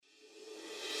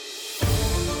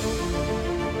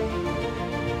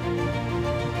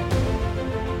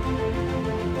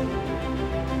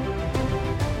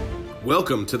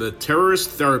Welcome to the Terrorist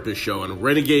Therapist Show on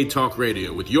Renegade Talk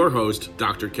Radio with your host,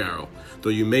 Dr. Carol. Though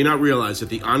you may not realize that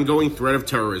the ongoing threat of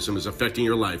terrorism is affecting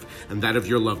your life and that of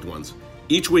your loved ones.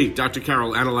 Each week, Dr.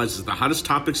 Carol analyzes the hottest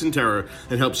topics in terror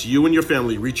and helps you and your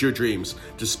family reach your dreams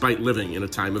despite living in a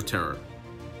time of terror.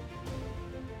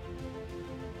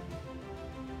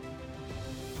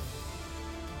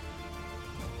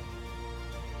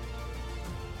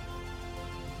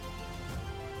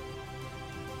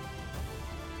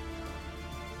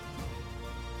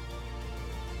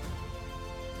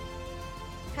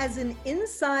 Has an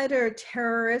insider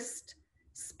terrorist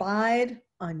spied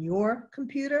on your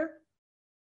computer?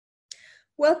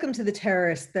 Welcome to the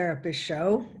Terrorist Therapist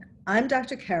Show. I'm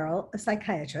Dr. Carol, a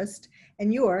psychiatrist,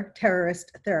 and your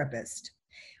terrorist therapist.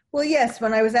 Well, yes,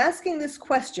 when I was asking this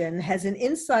question, has an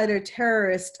insider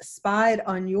terrorist spied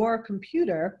on your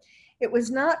computer, it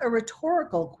was not a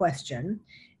rhetorical question,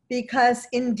 because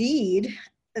indeed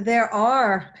there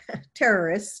are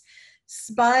terrorists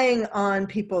spying on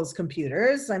people's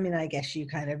computers. I mean, I guess you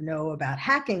kind of know about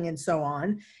hacking and so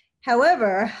on.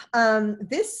 However,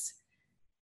 this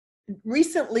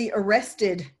recently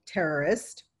arrested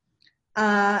terrorist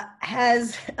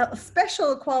has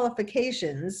special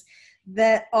qualifications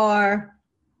that are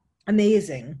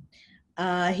amazing.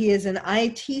 He is an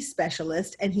IT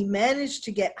specialist, and he managed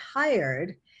to get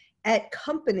hired at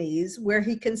companies where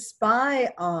he can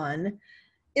spy on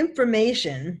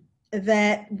information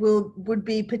that would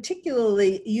be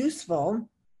particularly useful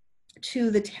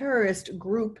to the terrorist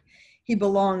group he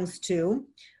belongs to,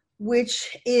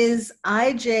 which is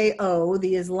IJO,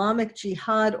 the Islamic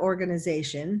Jihad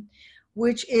Organization,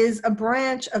 which is a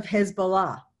branch of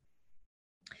Hezbollah.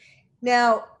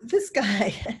 Now, this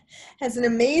guy has an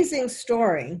amazing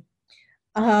story,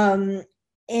 and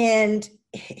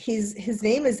his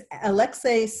name is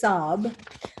Alexei Saab.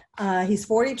 He's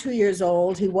 42 years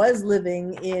old. He was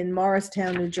living in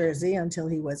Morristown, New Jersey until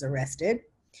he was arrested.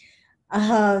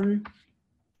 And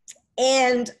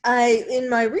in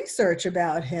my research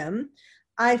about him,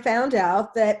 I found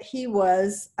out that he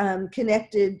was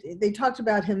connected. They talked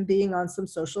about him being on some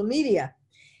social media.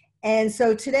 And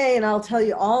so today, and I'll tell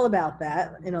you all about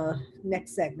that in a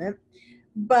next segment,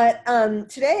 but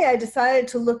today I decided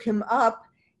to look him up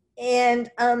and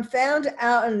found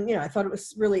out, and I thought it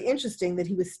was really interesting that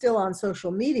he was still on social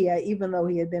media even though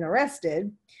he had been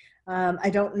arrested.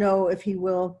 I don't know if he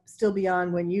will still be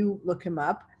on when you look him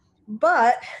up,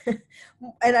 but,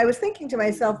 and I was thinking to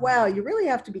myself, wow, you really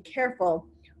have to be careful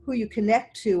who you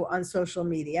connect to on social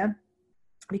media,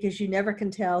 because you never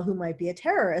can tell who might be a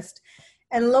terrorist.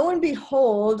 And lo and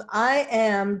behold, I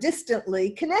am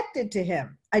distantly connected to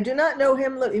him. I do not know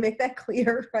him. Let me make that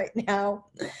clear right now.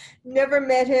 Never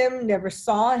met him, never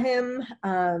saw him.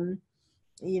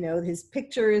 His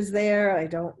picture is there. I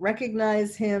don't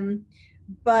recognize him.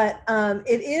 But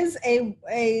it is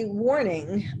a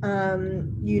warning.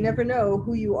 You never know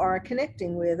who you are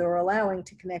connecting with or allowing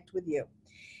to connect with you.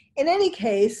 In any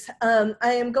case, I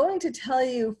am going to tell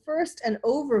you first an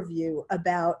overview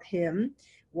about him,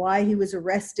 why he was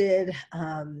arrested,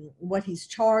 what he's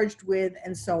charged with,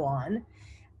 and so on.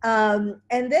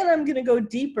 And then I'm going to go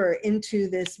deeper into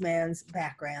this man's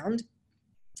background,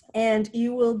 and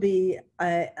you will be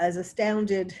as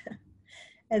astounded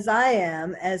as I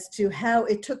am as to how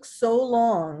it took so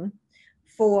long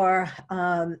for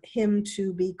him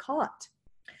to be caught.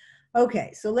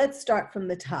 Okay, so let's start from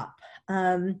the top.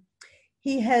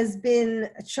 He has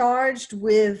been charged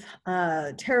with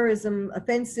terrorism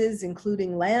offenses,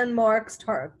 including landmarks,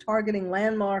 targeting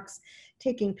landmarks,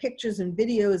 taking pictures and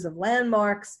videos of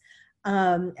landmarks,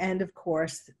 and of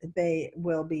course, they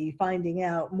will be finding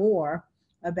out more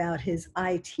about his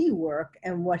IT work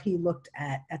and what he looked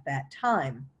at that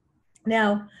time.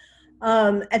 Now,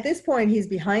 at this point, he's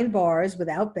behind bars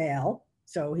without bail,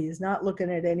 so he's not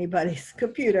looking at anybody's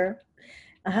computer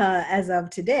as of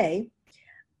today.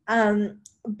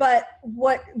 But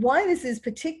why this is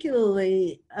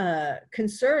particularly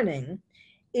concerning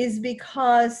is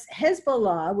because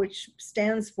Hezbollah, which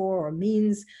stands for or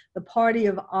means the Party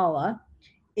of Allah,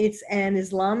 it's an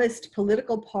Islamist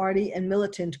political party and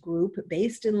militant group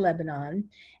based in Lebanon,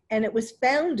 and it was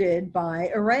founded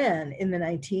by Iran in the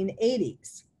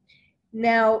 1980s.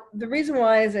 Now, the reason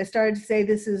why, as I started to say,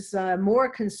 this is more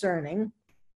concerning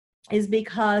is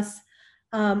because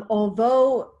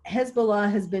although Hezbollah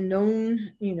has been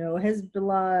known,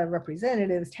 Hezbollah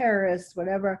representatives, terrorists,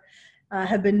 whatever,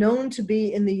 have been known to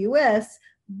be in the U.S.,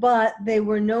 but they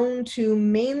were known to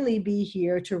mainly be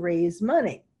here to raise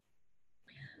money.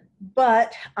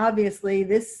 But obviously,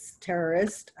 this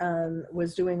terrorist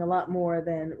was doing a lot more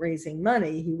than raising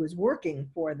money. He was working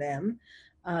for them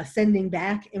sending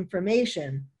back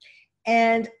information.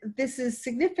 And this is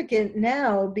significant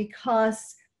now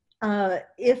because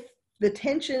if the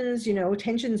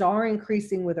tensions are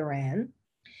increasing with Iran,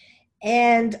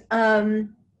 and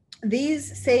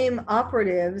these same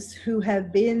operatives who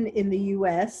have been in the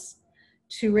US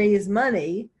to raise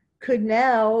money could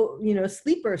now,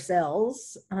 sleeper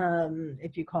cells,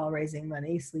 if you call raising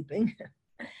money sleeping,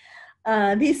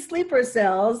 these sleeper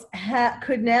cells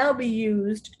could now be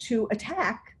used to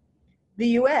attack the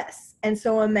US. And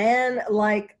so a man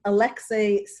like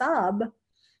Alexei Saab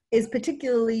is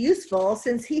particularly useful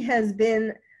since he has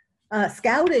been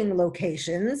scouting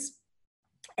locations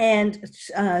and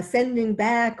sending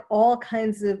back all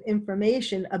kinds of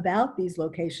information about these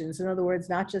locations. In other words,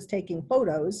 not just taking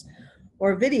photos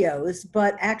or videos,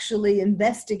 but actually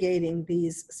investigating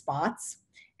these spots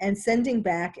and sending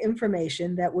back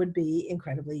information that would be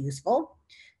incredibly useful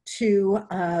to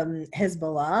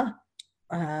Hezbollah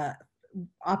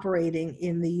operating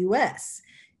in the US,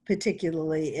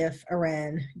 particularly if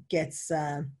Iran gets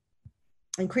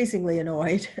increasingly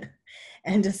annoyed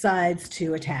and decides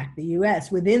to attack the US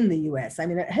within the US. I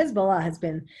mean, Hezbollah has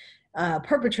been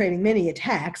perpetrating many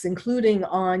attacks, including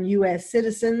on US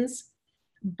citizens,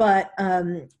 but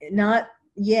not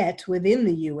yet within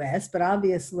the US. But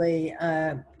obviously,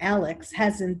 Alex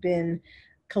hasn't been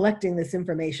collecting this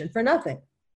information for nothing.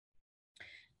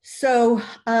 So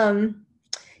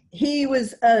he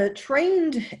was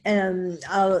trained,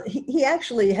 he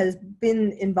actually has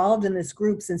been involved in this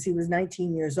group since he was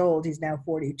 19 years old. He's now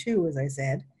 42, as I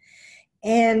said.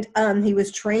 And he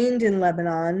was trained in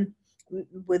Lebanon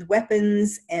with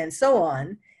weapons and so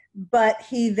on. But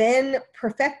he then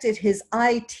perfected his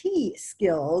IT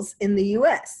skills in the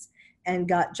US and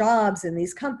got jobs in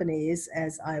these companies,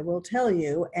 as I will tell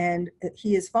you. And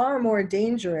he is far more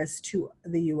dangerous to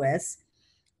the US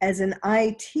as an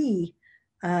IT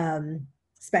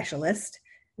specialist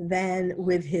than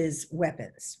with his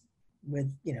weapons,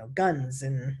 with guns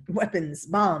and weapons,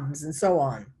 bombs, and so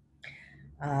on.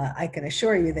 I can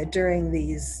assure you that during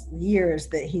these years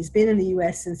that he's been in the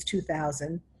U.S. since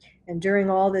 2000, and during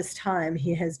all this time,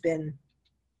 he has been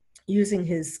using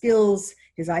his skills,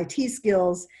 his IT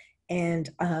skills, and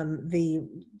the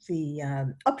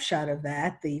upshot of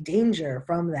that, the danger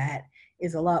from that,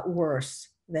 is a lot worse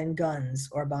than guns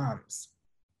or bombs.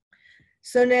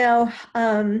 So now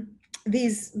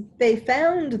they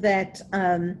found that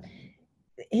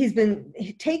he's been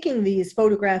taking these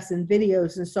photographs and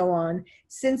videos and so on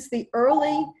since the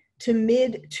early to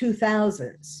mid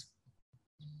 2000s,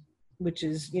 which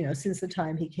is, since the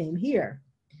time he came here.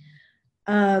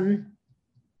 And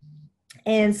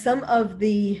some of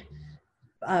the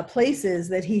places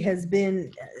that he has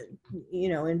been,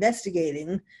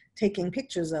 investigating, taking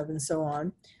pictures of and so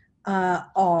on,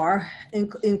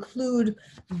 include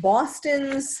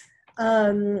Boston's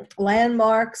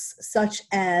landmarks such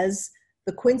as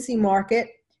the Quincy Market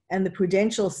and the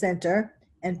Prudential Center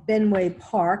and Fenway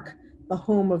Park, the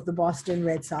home of the Boston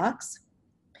Red Sox.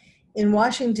 In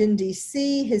Washington,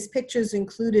 D.C., his pictures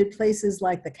included places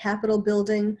like the Capitol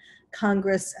Building,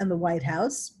 Congress, and the White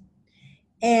House.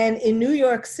 And in New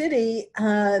York City,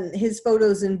 his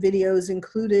photos and videos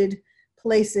included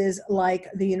places like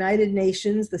the United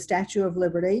Nations, the Statue of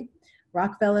Liberty,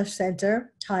 Rockefeller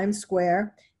Center, Times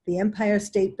Square, the Empire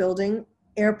State Building,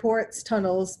 airports,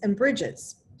 tunnels, and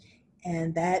bridges.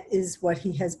 And that is what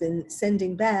he has been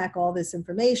sending back, all this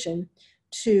information,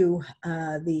 to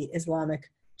the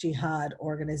Islamic Jihad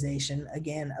organization,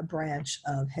 again, a branch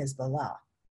of Hezbollah.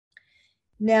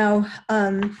 Now,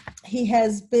 he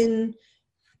has been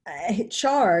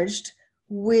charged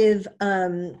with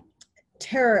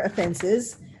terror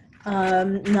offenses,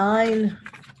 9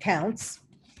 counts,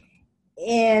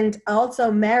 and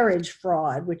also marriage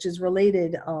fraud, which is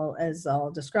related, as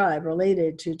I'll describe,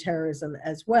 related to terrorism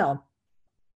as well.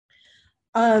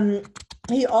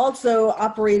 He also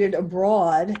operated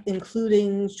abroad,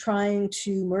 including trying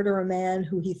to murder a man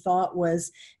who he thought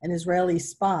was an Israeli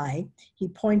spy. He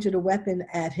pointed a weapon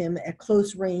at him at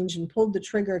close range and pulled the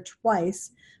trigger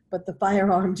twice, but the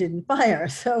firearm didn't fire.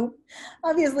 So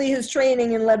obviously his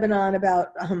training in Lebanon about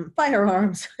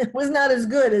firearms was not as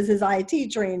good as his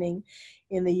IT training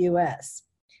in the US.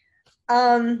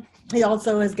 He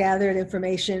also has gathered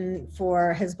information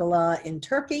for Hezbollah in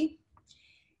Turkey.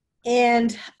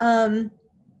 And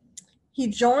he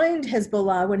joined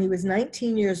Hezbollah when he was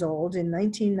 19 years old in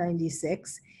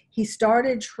 1996. He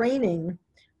started training,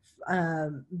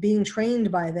 being trained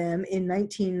by them in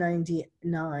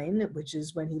 1999, which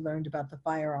is when he learned about the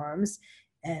firearms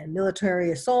and military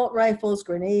assault rifles,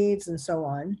 grenades, and so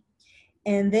on.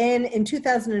 And then in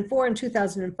 2004 and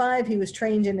 2005, he was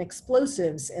trained in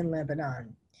explosives in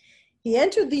Lebanon. He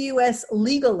entered the US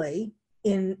legally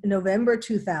in November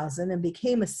 2000 and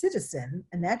became a citizen,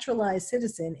 a naturalized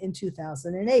citizen in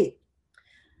 2008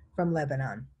 from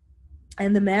Lebanon.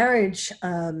 And the marriage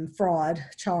fraud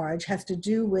charge has to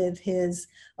do with his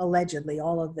allegedly,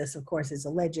 all of this, of course, is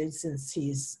alleged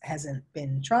since hasn't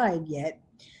been tried yet,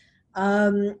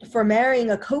 for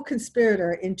marrying a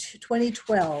co-conspirator in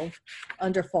 2012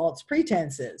 under false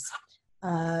pretenses.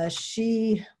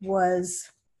 She was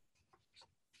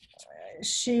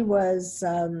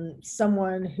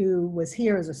someone who was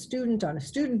here as a student on a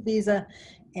student visa,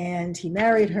 and he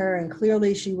married her, and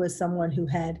clearly she was someone who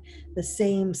had the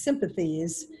same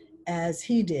sympathies as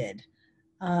he did.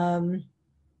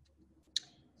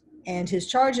 And his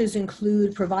charges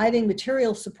include providing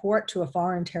material support to a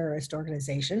foreign terrorist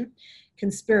organization,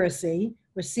 conspiracy,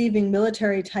 receiving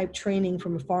military-type training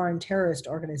from a foreign terrorist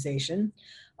organization,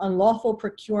 unlawful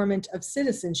procurement of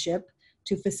citizenship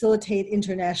to facilitate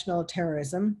international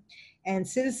terrorism, and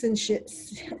citizenship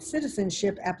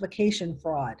application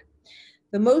fraud.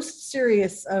 The most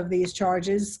serious of these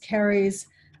charges carries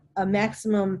a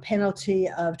maximum penalty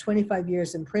of 25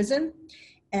 years in prison,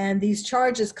 and these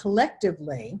charges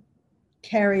collectively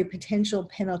carry potential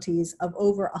penalties of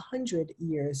over 100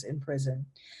 years in prison.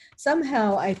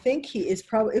 Somehow, I think he is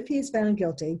probably, if he's found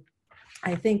guilty,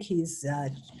 I think his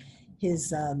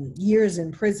years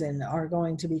in prison are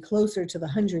going to be closer to the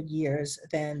 100 years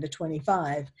than the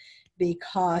 25,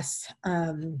 because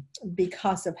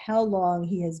of how long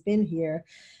he has been here,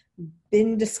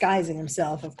 been disguising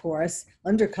himself, of course,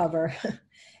 undercover,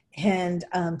 and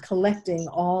collecting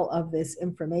all of this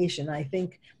information. I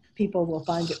think people will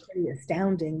find it pretty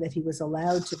astounding that he was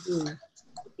allowed to be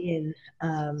in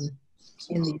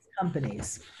these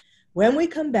companies. When we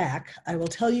come back, I will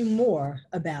tell you more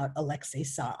about Alexei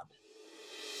Saab.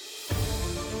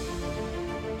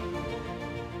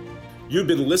 You've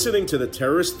been listening to the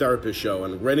Terrorist Therapist Show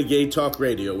on Renegade Talk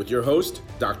Radio with your host,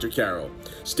 Dr. Carol.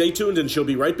 Stay tuned and she'll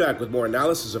be right back with more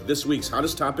analysis of this week's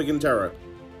hottest topic in terror.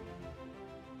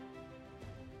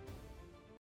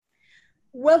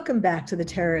 Welcome back to the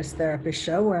Terrorist Therapist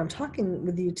Show, where I'm talking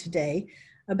with you today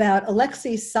about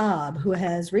Alexei Saab, who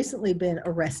has recently been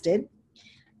arrested.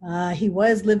 He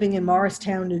was living in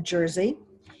Morristown, New Jersey.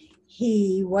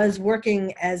 He was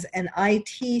working as an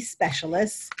IT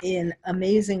specialist in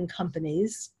amazing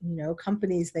companies,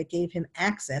 companies that gave him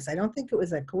access. I don't think it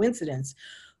was a coincidence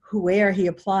where he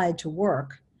applied to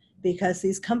work, because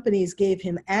these companies gave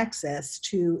him access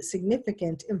to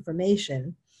significant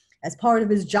information as part of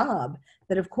his job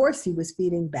that, of course, he was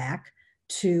feeding back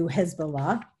to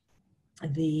Hezbollah,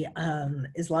 the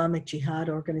Islamic Jihad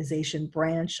organization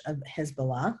branch of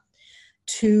Hezbollah,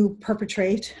 to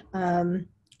perpetrate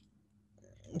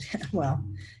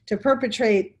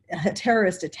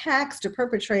terrorist attacks, to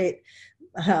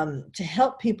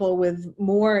help people with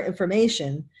more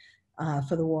information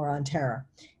for the war on terror.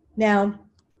 Now,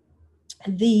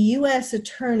 the U.S.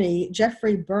 Attorney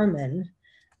Geoffrey Berman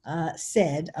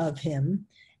said of him,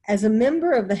 as a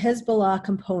member of the Hezbollah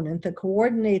component that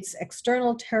coordinates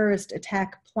external terrorist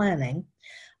attack planning,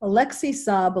 Alexei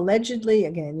Saab allegedly,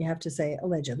 again, you have to say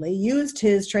allegedly, used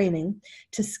his training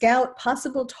to scout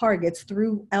possible targets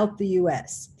throughout the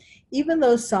U.S. Even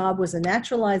though Saab was a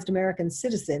naturalized American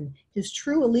citizen, his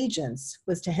true allegiance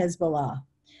was to Hezbollah,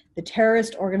 the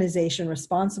terrorist organization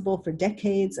responsible for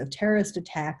decades of terrorist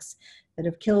attacks that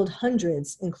have killed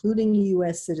hundreds, including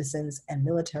U.S. citizens and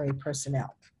military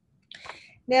personnel.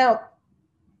 Now,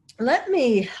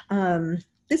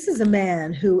 this is a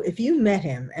man who, if you met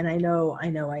him, and I know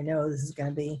this is going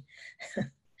to be,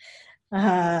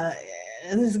 this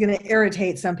is going to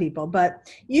irritate some people, but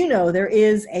there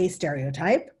is a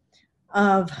stereotype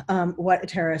of what a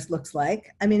terrorist looks like.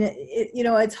 I mean,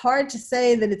 it's hard to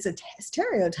say that it's a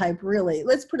stereotype, really.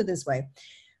 Let's put it this way.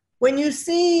 When you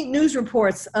see news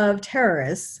reports of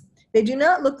terrorists, they do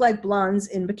not look like blondes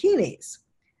in bikinis.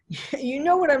 You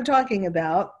know what I'm talking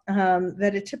about,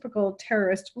 that a typical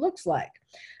terrorist looks like.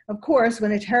 Of course,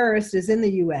 when a terrorist is in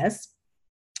the U.S.,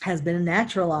 has been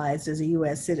naturalized as a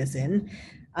U.S. citizen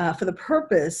for the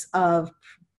purpose of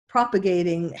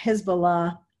propagating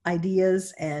Hezbollah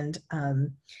ideas and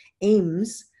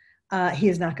aims, he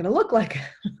is not going to look like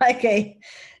a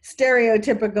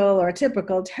stereotypical or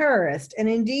typical terrorist. And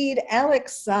indeed,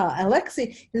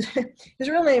 Alexei, his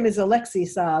real name is Alexei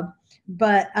Saab,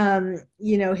 but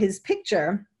his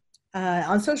picture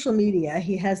on social media,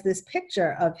 he has this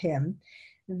picture of him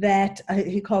that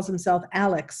he calls himself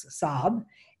Alex Saab,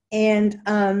 and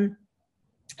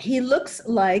he looks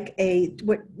like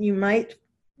what you might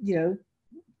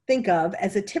think of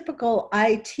as a typical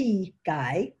IT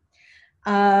guy.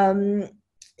 Again,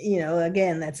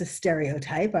 that's a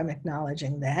stereotype. I'm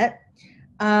acknowledging that.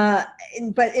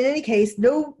 But in any case,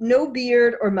 no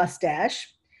beard or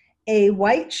mustache, a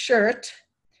white shirt,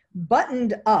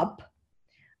 buttoned up,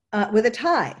 with a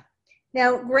tie.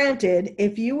 Now, granted,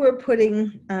 if you were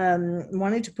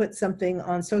wanting to put something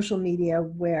on social media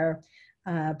where,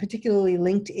 particularly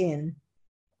LinkedIn,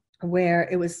 where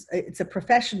it's a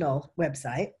professional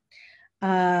website,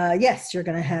 yes, you're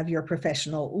going to have your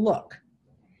professional look.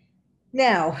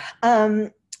 Now,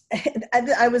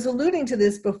 I was alluding to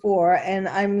this before, and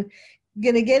I'm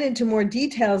going to get into more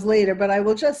details later, but I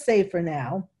will just say for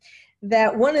now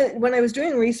that when I was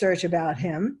doing research about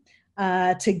him,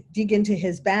 to dig into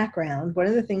his background, one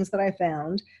of the things that I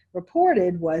found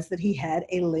reported was that he had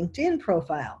a LinkedIn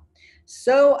profile.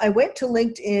 So I went to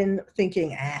LinkedIn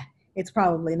thinking, it's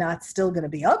probably not still going to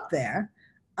be up there.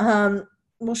 Well,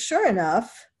 sure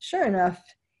enough,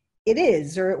 it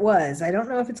is, or it was. I don't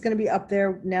know if it's going to be up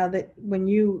there now that when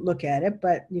you look at it,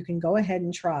 but you can go ahead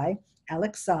and try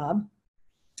Alex Saab.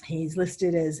 He's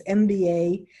listed as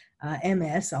MBA,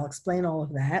 MS. I'll explain all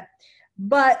of that.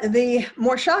 But the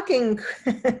more shocking,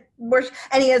 and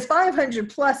he has 500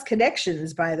 plus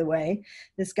connections, by the way.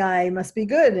 This guy must be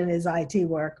good in his IT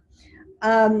work.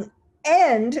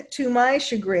 And to my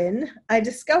chagrin, I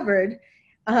discovered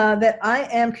that I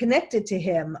am connected to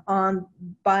him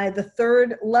by the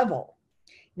third level.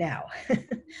 Now,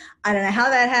 I don't know how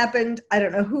that happened. I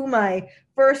don't know who my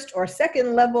first or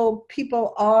second level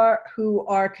people are who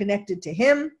are connected to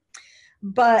him.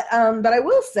 But I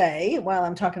will say, while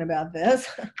I'm talking about this,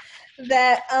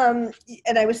 that,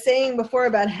 and I was saying before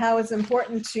about how it's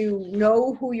important to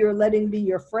know who you're letting be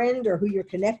your friend or who you're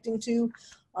connecting to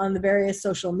on the various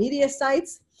social media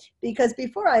sites, because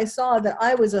before I saw that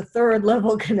I was a third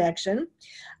level connection,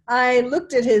 I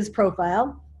looked at his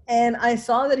profile and I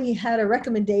saw that he had a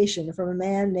recommendation from a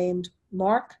man named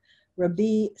Mark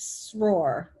Rabi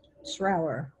Srour,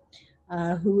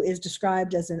 who is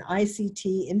described as an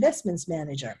ICT investments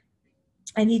manager.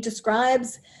 And he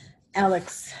describes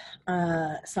Alex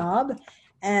Saab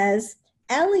as,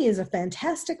 Ali is a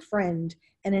fantastic friend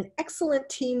and an excellent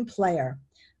team player.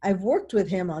 I've worked with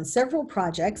him on several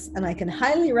projects, and I can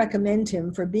highly recommend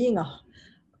him for being a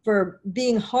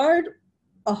hard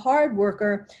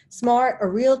worker, smart, a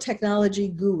real technology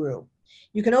guru.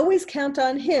 You can always count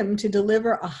on him to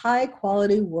deliver a high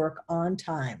quality work on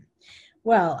time.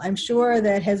 Well, I'm sure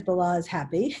that Hezbollah is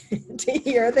happy to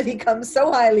hear that he comes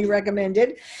so highly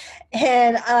recommended.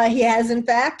 And he has, in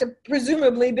fact,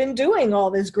 presumably been doing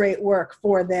all this great work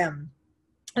for them.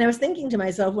 And I was thinking to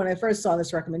myself when I first saw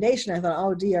this recommendation, I thought,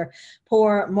 oh dear,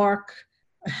 poor Mark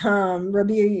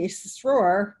Rabi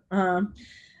Srour. Now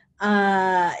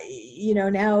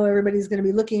everybody's going to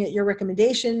be looking at your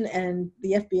recommendation, and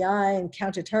the FBI and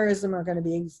counterterrorism are going to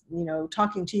be,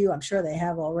 talking to you. I'm sure they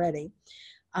have already.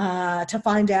 To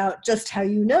find out just how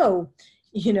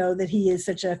that he is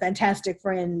such a fantastic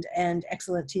friend and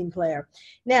excellent team player.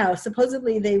 Now,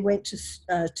 supposedly they went to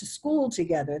school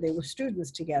together. They were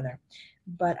students together.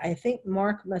 But I think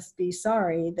Mark must be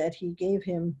sorry that he gave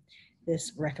him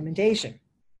this recommendation.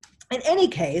 In any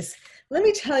case, let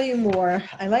me tell you more.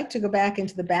 I like to go back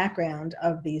into the background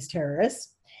of these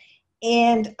terrorists.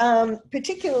 And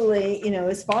particularly,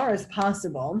 as far as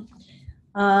possible,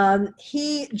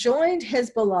 he joined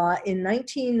Hezbollah in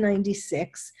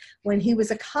 1996 when he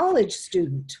was a college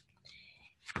student.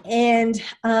 And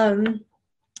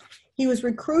he was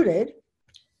recruited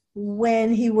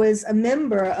when he was a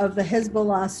member of the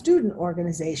Hezbollah student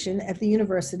organization at the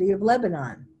University of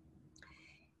Lebanon.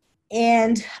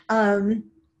 And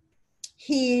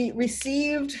he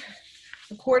received,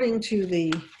 according to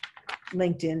the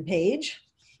LinkedIn page,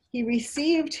 he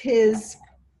received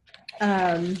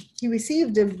a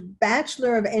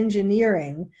Bachelor of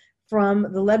Engineering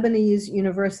from the Lebanese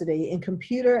University in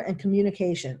Computer and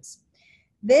Communications.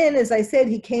 Then, as I said,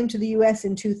 he came to the US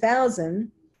in 2000,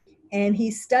 and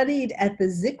he studied at the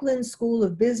Zicklin School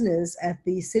of Business at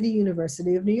the City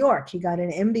University of New York. He got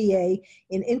an MBA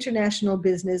in International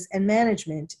Business and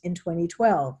Management in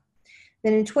 2012.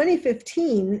 Then in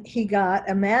 2015, he got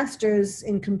a master's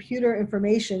in Computer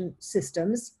Information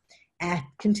Systems,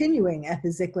 continuing at the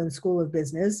Zicklin School of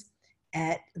Business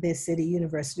at the City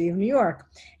University of New York.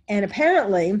 And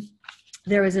apparently,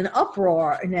 there is an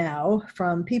uproar now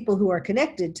from people who are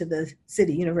connected to the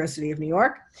City University of New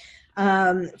York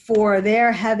for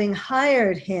their having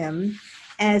hired him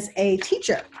as a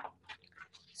teacher.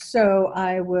 So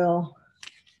I will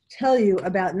tell you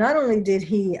about, not only did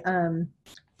he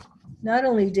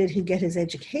get his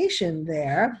education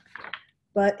there,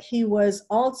 but he was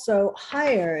also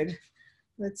hired,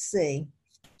 let's see,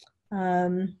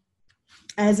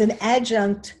 as an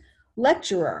adjunct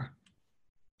lecturer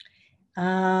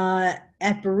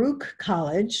at Baruch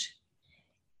College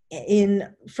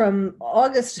from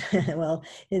August, well,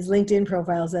 his LinkedIn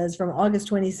profile says from August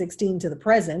 2016 to the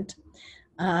present.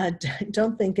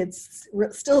 Don't think it's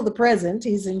still the present.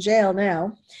 He's in jail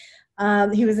now.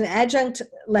 He was an adjunct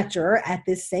lecturer at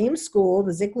this same school,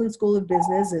 the Zicklin School of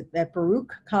Business at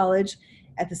Baruch College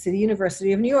at the City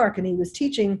University of New York, and he was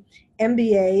teaching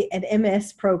MBA and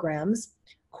MS programs,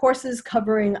 courses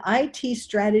covering IT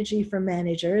strategy for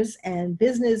managers and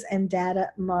business and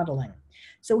data modeling.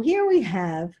 So here we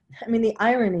have, I mean, the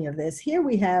irony of this, here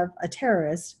we have a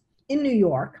terrorist in New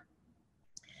York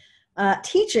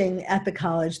teaching at the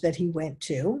college that he went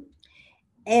to,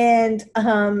 and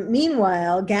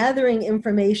meanwhile gathering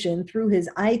information through his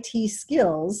IT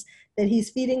skills that he's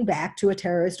feeding back to a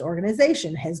terrorist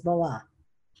organization, Hezbollah.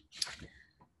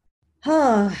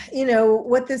 You know,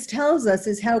 what this tells us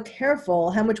is how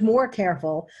much more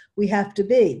careful we have to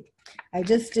be. I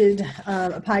just did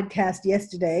a podcast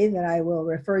yesterday that I will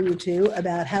refer you to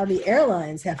about how the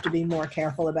airlines have to be more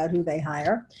careful about who they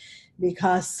hire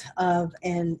because of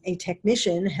a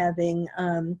technician having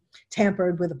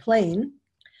tampered with a plane.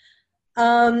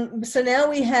 So now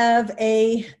we have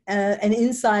an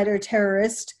insider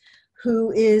terrorist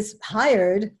who is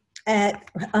hired at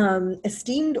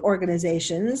esteemed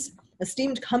organizations,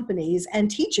 esteemed companies, and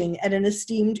teaching at an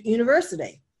esteemed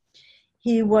university.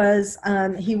 He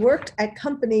worked at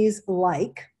companies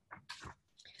like,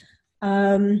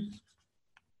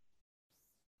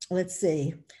 let's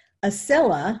see,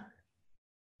 Acela,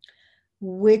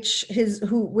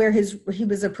 he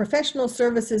was a professional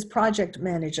services project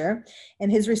manager,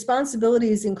 and his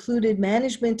responsibilities included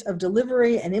management of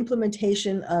delivery and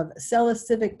implementation of Acela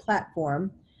Civic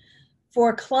Platform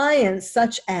for clients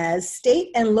such as state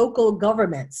and local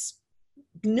governments,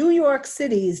 New York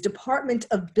City's Department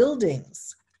of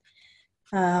Buildings,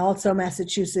 also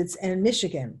Massachusetts and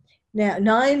Michigan. Now,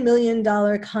 $9 million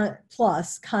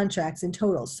plus contracts in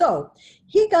total. So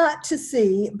he got to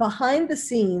see behind the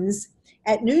scenes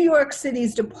at New York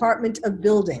City's Department of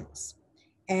Buildings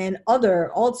and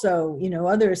other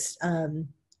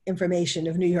information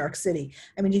of New York City.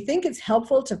 I mean, do you think it's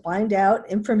helpful to find out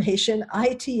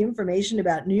IT information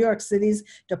about New York City's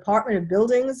Department of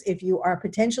Buildings if you are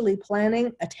potentially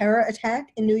planning a terror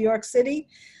attack in New York City?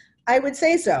 I would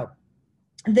say so.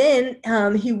 Then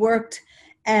he worked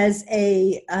as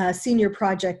a senior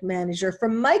project manager for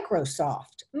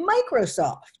Microsoft.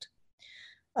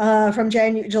 From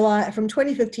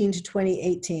 2015 to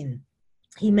 2018.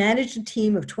 He managed a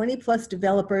team of 20 plus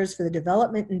developers for the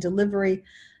development and delivery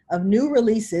of new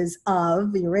releases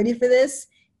of, you ready for this?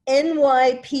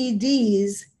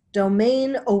 NYPD's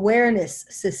Domain Awareness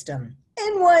System.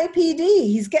 NYPD,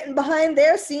 he's getting behind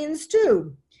their scenes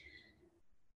too.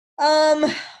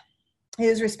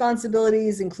 His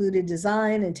responsibilities included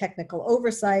design and technical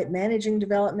oversight, managing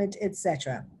development,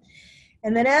 etc.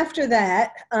 And then after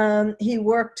that, he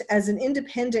worked as an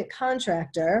independent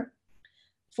contractor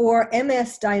for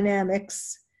MS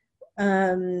Dynamics,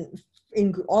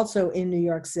 also in New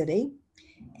York City.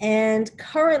 And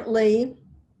currently,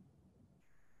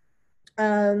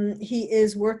 he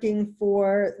is working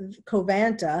for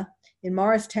Covanta in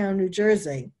Morristown, New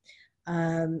Jersey.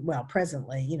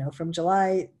 Presently, from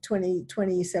July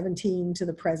 2017 to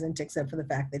the present, except for the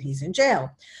fact that he's in jail.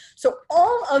 So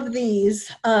all of these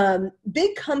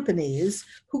big companies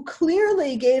who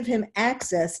clearly gave him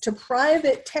access to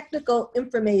private technical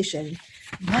information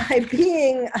by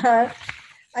being,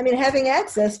 having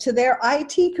access to their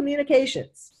IT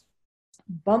communications.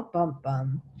 Bum, bum,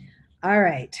 bum. All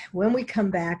right, when we come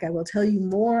back, I will tell you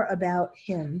more about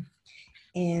him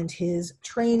and his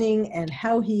training and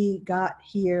how he got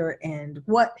here and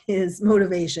what his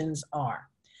motivations are.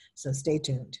 So stay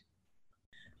tuned.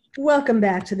 Welcome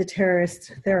back to the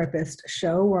Terrorist Therapist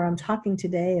Show, where I'm talking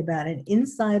today about an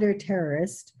insider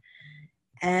terrorist.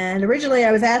 And originally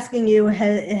I was asking you,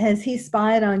 has he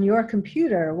spied on your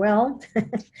computer? Well,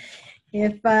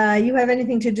 if you have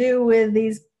anything to do with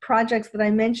these projects that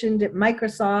I mentioned at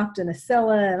Microsoft and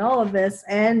Acela and all of this,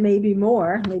 and maybe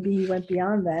more, maybe he went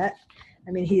beyond that.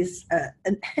 I mean, he's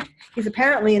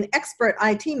apparently an expert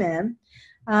IT man.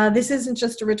 This isn't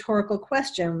just a rhetorical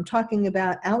question. I'm talking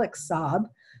about Alex Saab,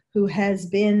 who has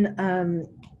been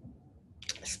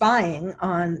spying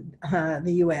on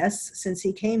the U.S. since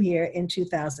he came here in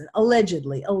 2000,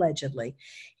 allegedly.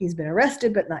 He's been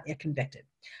arrested, but not yet convicted.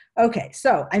 Okay,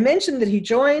 so I mentioned that he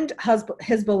joined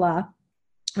Hezbollah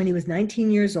when he was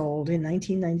 19 years old in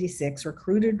 1996,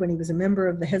 recruited when he was a member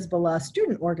of the Hezbollah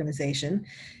student organization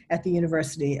at the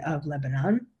University of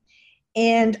Lebanon.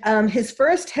 And his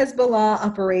first Hezbollah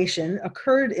operation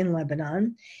occurred in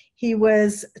Lebanon. He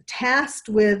was tasked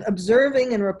with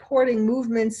observing and reporting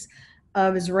movements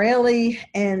of Israeli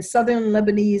and southern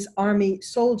Lebanese army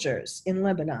soldiers in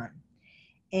Lebanon.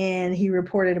 And he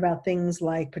reported about things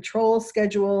like patrol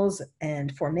schedules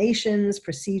and formations,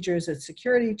 procedures at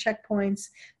security checkpoints,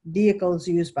 vehicles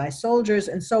used by soldiers,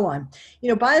 and so on.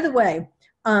 By the way,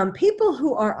 people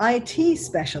who are IT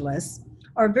specialists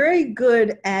are very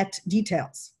good at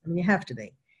details. I mean, you have to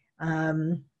be.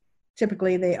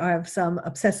 Typically, they have some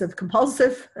obsessive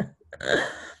compulsive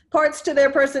parts to their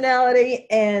personality.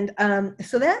 And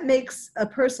so that makes a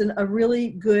person a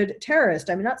really good terrorist.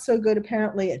 I mean, not so good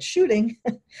apparently at shooting,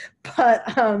 but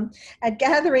at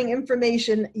gathering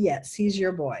information, yes, he's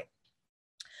your boy.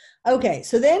 Okay,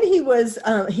 so then he was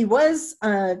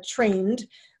trained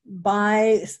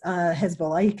by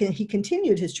Hezbollah. He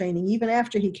continued his training even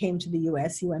after he came to the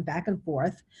US. He went back and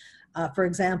forth. For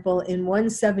example, in one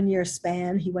 7-year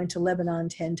span, he went to Lebanon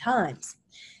 10 times.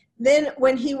 Then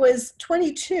when he was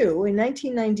 22 in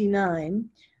 1999,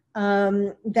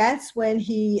 that's when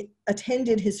he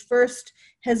attended his first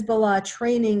Hezbollah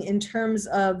training in terms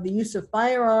of the use of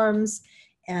firearms,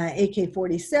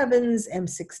 AK-47s,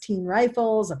 M16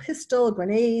 rifles, a pistol,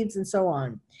 grenades, and so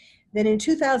on. Then in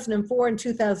 2004 and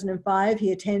 2005,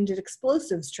 he attended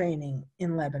explosives training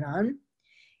in Lebanon.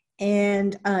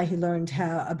 And he learned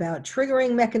about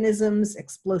triggering mechanisms,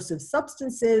 explosive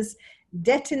substances,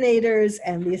 detonators,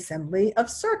 and the assembly of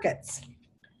circuits.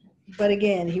 But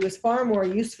again, he was far more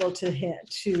useful to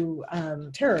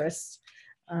terrorists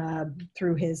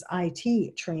through his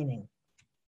IT training.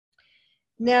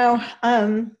 Now,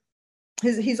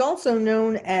 he's also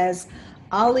known as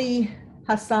Ali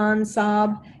Hassan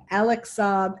Saab, Alex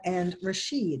Saab, and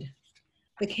Rashid.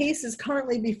 The case is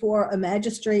currently before a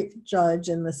magistrate judge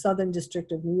in the Southern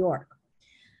District of New York.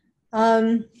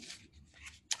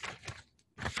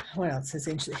 What else is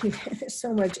interesting? There's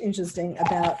so much interesting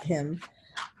about him.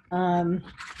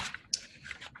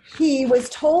 He was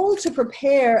told to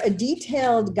prepare a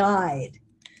detailed guide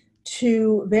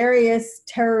to various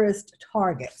terrorist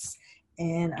targets.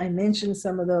 And I mentioned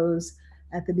some of those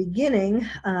at the beginning.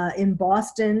 In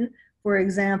Boston, for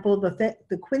example,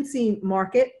 the Quincy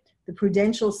Market, the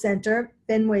Prudential Center,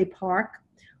 Fenway Park,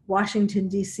 Washington,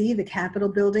 D.C., the Capitol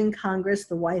Building, Congress,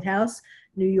 the White House,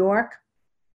 New York,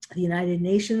 the United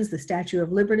Nations, the Statue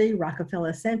of Liberty,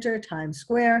 Rockefeller Center, Times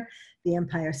Square, the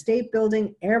Empire State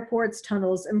Building, airports,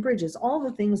 tunnels, and bridges, all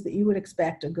the things that you would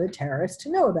expect a good terrorist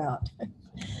to know about.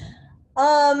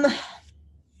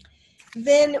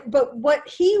 But what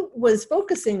he was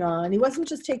focusing on, he wasn't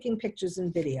just taking pictures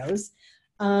and videos,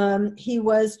 he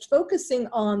was focusing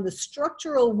on the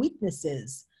structural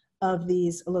weaknesses of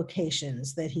these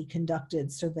locations that he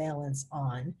conducted surveillance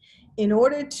on in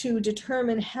order to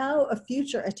determine how a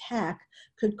future attack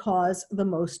could cause the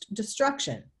most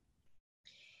destruction.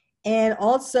 And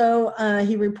also,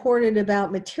 he reported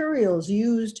about materials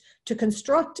used to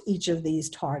construct each of these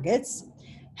targets,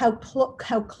 how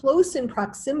close in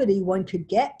proximity one could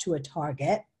get to a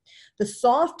target, the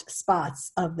soft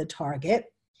spots of the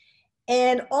target,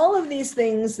 and all of these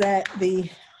things that the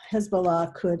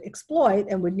Hezbollah could exploit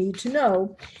and would need to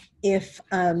know if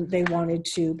they wanted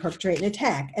to perpetrate an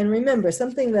attack. And remember,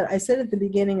 something that I said at the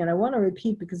beginning, and I want to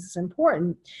repeat because it's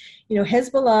important,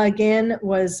 Hezbollah, again,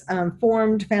 was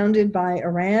founded by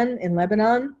Iran in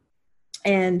Lebanon.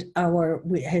 And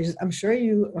I'm sure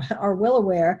you are well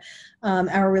aware,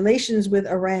 our relations with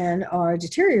Iran are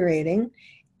deteriorating,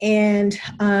 and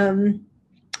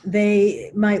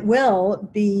they might well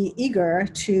be eager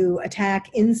to attack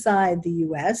inside the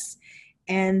U.S.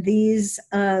 And these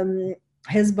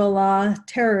Hezbollah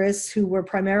terrorists, who were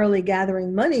primarily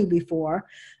gathering money before,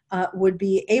 would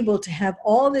be able to have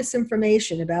all this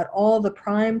information about all the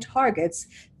prime targets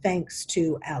thanks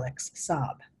to Alex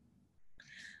Saab.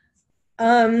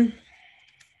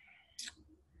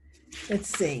 Let's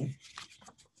see.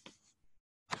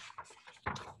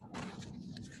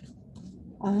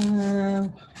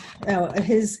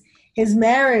 His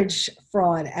marriage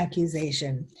fraud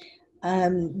accusation.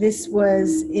 This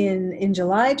was in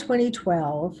July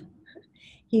 2012.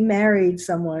 He married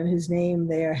someone whose name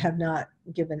they have not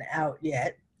given out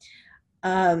yet.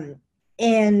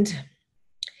 And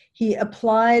he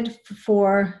applied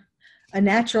for a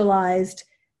naturalized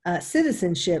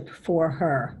citizenship for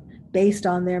her based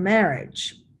on their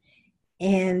marriage.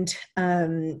 And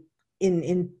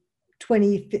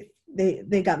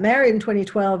they got married in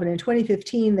 2012, and in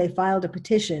 2015 they filed a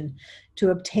petition to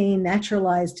obtain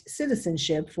naturalized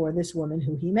citizenship for this woman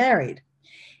who he married.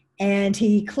 And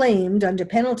he claimed under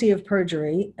penalty of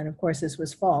perjury, and of course this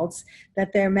was false,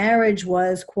 that their marriage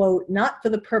was, quote, not for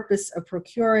the purpose of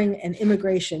procuring an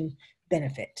immigration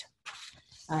benefit.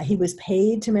 He was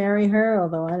paid to marry her,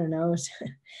 although I don't know.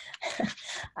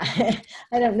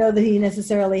 I don't know that he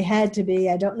necessarily had to be.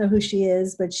 I don't know who she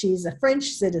is, but she's a French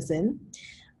citizen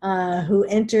who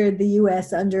entered the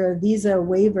U.S. under a visa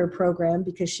waiver program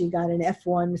because she got an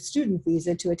F1 student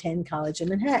visa to attend college in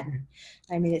Manhattan.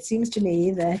 I mean, it seems to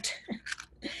me that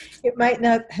it might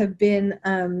not have been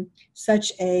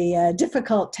such a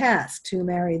difficult task to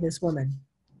marry this woman.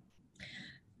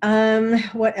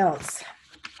 What else?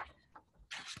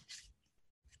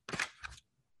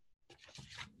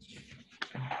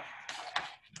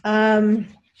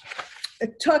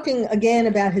 Talking again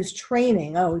about his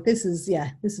training. Oh, this is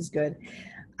good.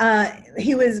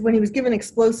 When he was given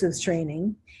explosives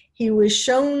training, he was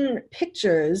shown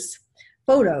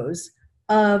photos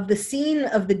of the scene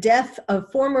of the death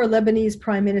of former Lebanese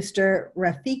Prime Minister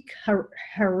Rafik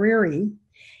Hariri,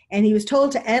 and he was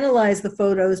told to analyze the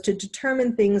photos to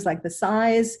determine things like the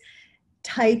size,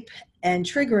 type, and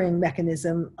triggering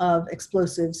mechanism of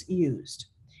explosives used.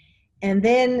 And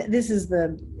then this is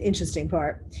the interesting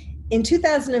part. In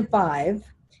 2005,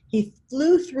 he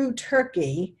flew through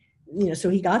Turkey, so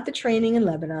he got the training in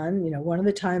Lebanon, one of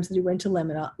the times that he went to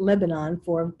Lebanon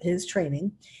for his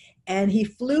training, and he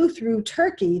flew through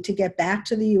Turkey to get back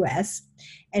to the US,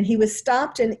 and he was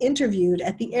stopped and interviewed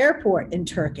at the airport in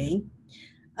Turkey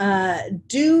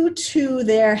due to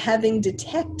their having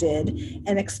detected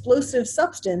an explosive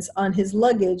substance on his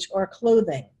luggage or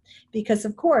clothing. Because,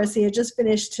 of course, he had just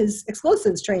finished his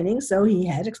explosives training, so he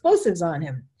had explosives on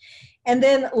him. And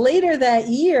then later that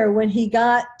year, when he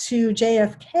got to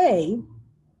JFK,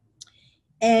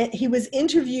 and he was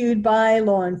interviewed by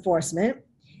law enforcement,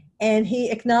 and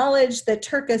he acknowledged that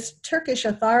Turkish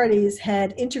authorities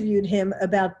had interviewed him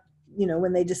about,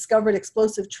 when they discovered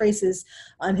explosive traces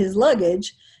on his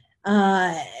luggage,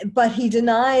 but he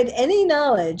denied any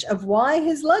knowledge of why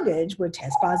his luggage would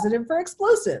test positive for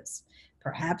explosives.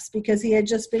 Perhaps because he had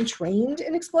just been trained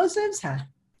in explosives? I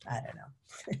don't know.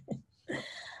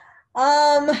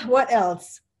 What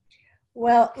else?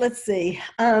 Well, let's see.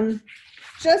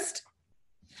 Just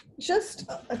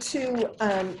to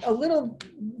a little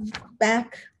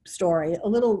backstory, a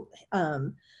little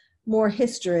more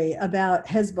history about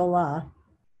Hezbollah.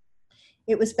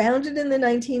 It was founded in the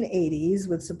 1980s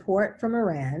with support from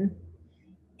Iran,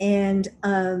 and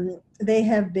they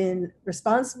have been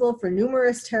responsible for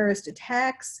numerous terrorist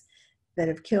attacks that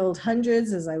have killed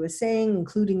hundreds, as I was saying,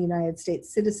 including United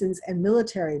States citizens and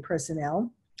military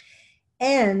personnel.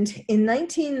 And in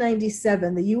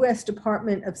 1997, the U.S.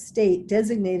 Department of State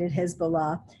designated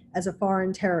Hezbollah as a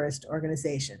foreign terrorist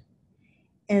organization.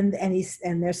 And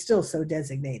they're still so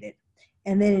designated.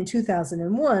 And then in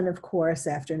 2001, of course,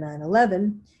 after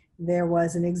 9/11, there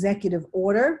was an executive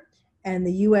order, and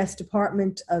the U.S.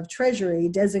 Department of Treasury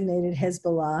designated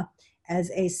Hezbollah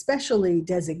as a specially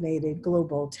designated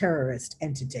global terrorist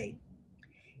entity.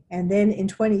 And then in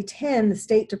 2010, the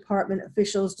State Department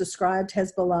officials described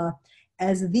Hezbollah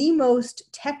as the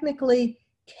most technically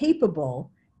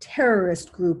capable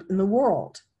terrorist group in the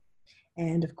world.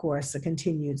 And of course, a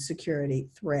continued security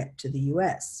threat to the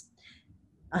U.S.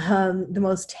 The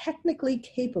most technically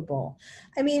capable.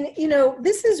 I mean,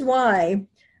 this is why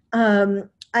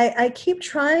I keep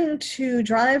trying to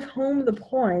drive home the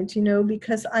point,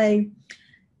 because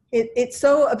it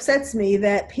so upsets me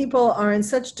that people are in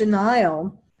such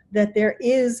denial that there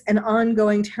is an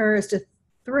ongoing terrorist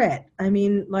threat. I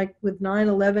mean, like with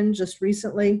 9/11 just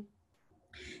recently,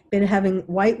 been having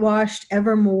whitewashed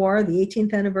ever more, the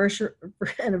 18th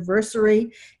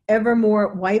anniversary ever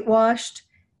more whitewashed,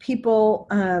 people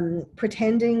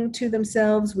pretending to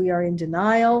themselves we are in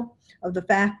denial of the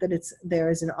fact that there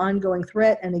is an ongoing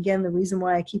threat. And again, the reason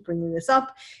why I keep bringing this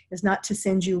up is not to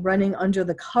send you running under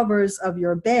the covers of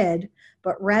your bed,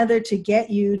 but rather to get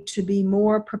you to be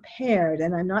more prepared.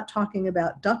 And I'm not talking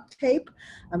about duct tape.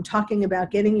 I'm talking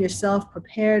about getting yourself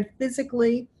prepared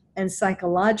physically and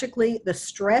psychologically. The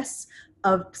stress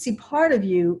of, part of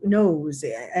you knows,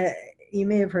 you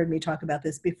may have heard me talk about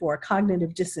this before,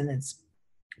 cognitive dissonance.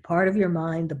 Part of your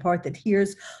mind, the part that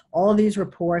hears all these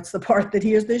reports, the part that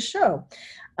hears this show.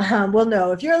 Well,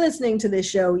 no, if you're listening to this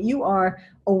show, you are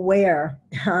aware.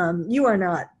 You are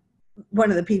not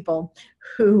one of the people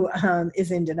who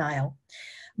is in denial.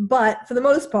 But for the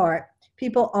most part,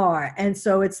 people are. And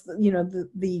so it's,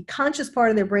 the conscious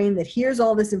part of their brain that hears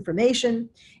all this information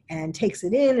and takes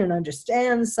it in and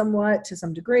understands somewhat to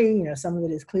some degree. Some of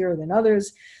it is clearer than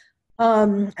others.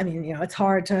 I mean, it's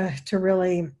hard to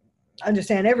really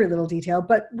understand every little detail,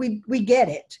 but we get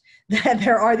it, that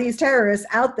there are these terrorists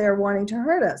out there wanting to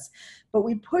hurt us. But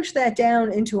we push that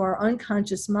down into our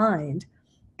unconscious mind,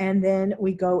 and then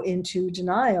we go into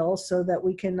denial so that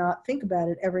we cannot think about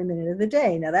it every minute of the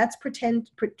day. Now that's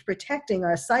protecting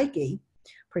our psyche,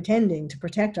 pretending to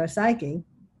protect our psyche.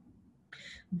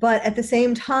 But at the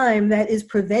same time, that is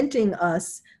preventing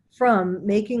us from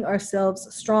making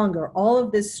ourselves stronger. All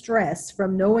of this stress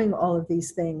from knowing all of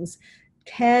these things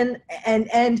can,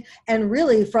 and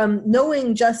really from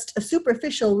knowing just a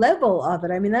superficial level of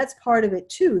it. I mean, that's part of it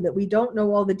too, that we don't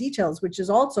know all the details, which is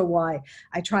also why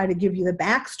I try to give you the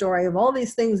backstory of all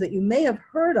these things that you may have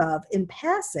heard of in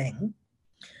passing,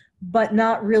 but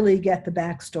not really get the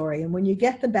backstory. And when you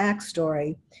get the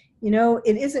backstory,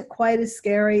 it isn't quite as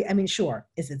scary. I mean, sure,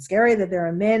 is it scary that there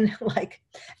are men like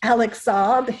Alex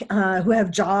Saab who have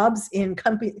jobs in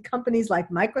companies like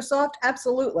Microsoft?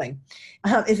 Absolutely.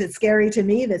 Is it scary to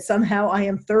me that somehow I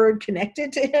am third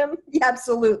connected to him? Yeah,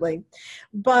 absolutely.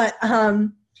 But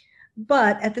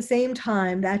at the same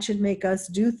time, that should make us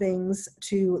do things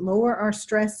to lower our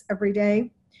stress every day,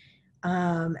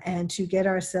 and to get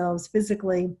ourselves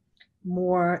physically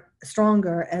more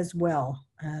stronger as well.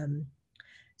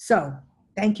 So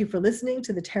thank you for listening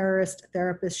to the Terrorist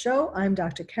Therapist Show. I'm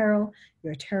Dr. Carol,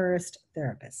 your terrorist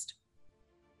therapist.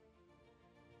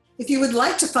 If you would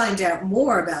like to find out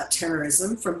more about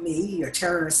terrorism from me, your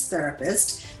terrorist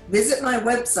therapist, visit my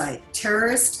website,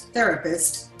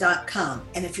 terroristtherapist.com.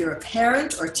 And if you're a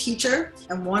parent or teacher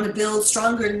and want to build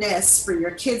stronger nests for your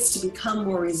kids to become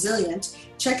more resilient,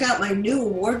 check out my new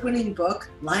award-winning book,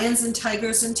 Lions and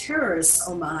Tigers and Terrorists,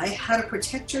 Oh My, How to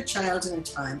Protect Your Child in a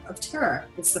Time of Terror.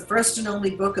 It's the first and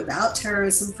only book about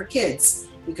terrorism for kids.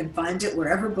 You can find it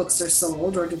wherever books are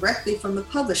sold or directly from the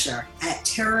publisher at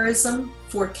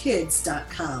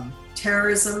terrorismforkids.com.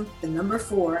 Terrorism,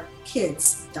 4,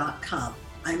 kids.com.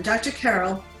 I'm Dr.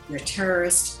 Carol, your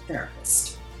terrorist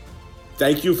therapist.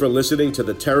 Thank you for listening to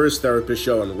the Terrorist Therapist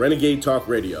Show on Renegade Talk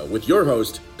Radio with your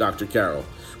host, Dr. Carol.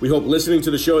 We hope listening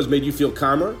to the show has made you feel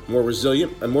calmer, more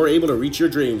resilient, and more able to reach your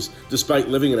dreams despite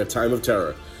living in a time of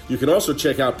terror. You can also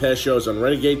check out past shows on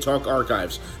Renegade Talk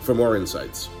Archives for more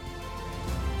insights.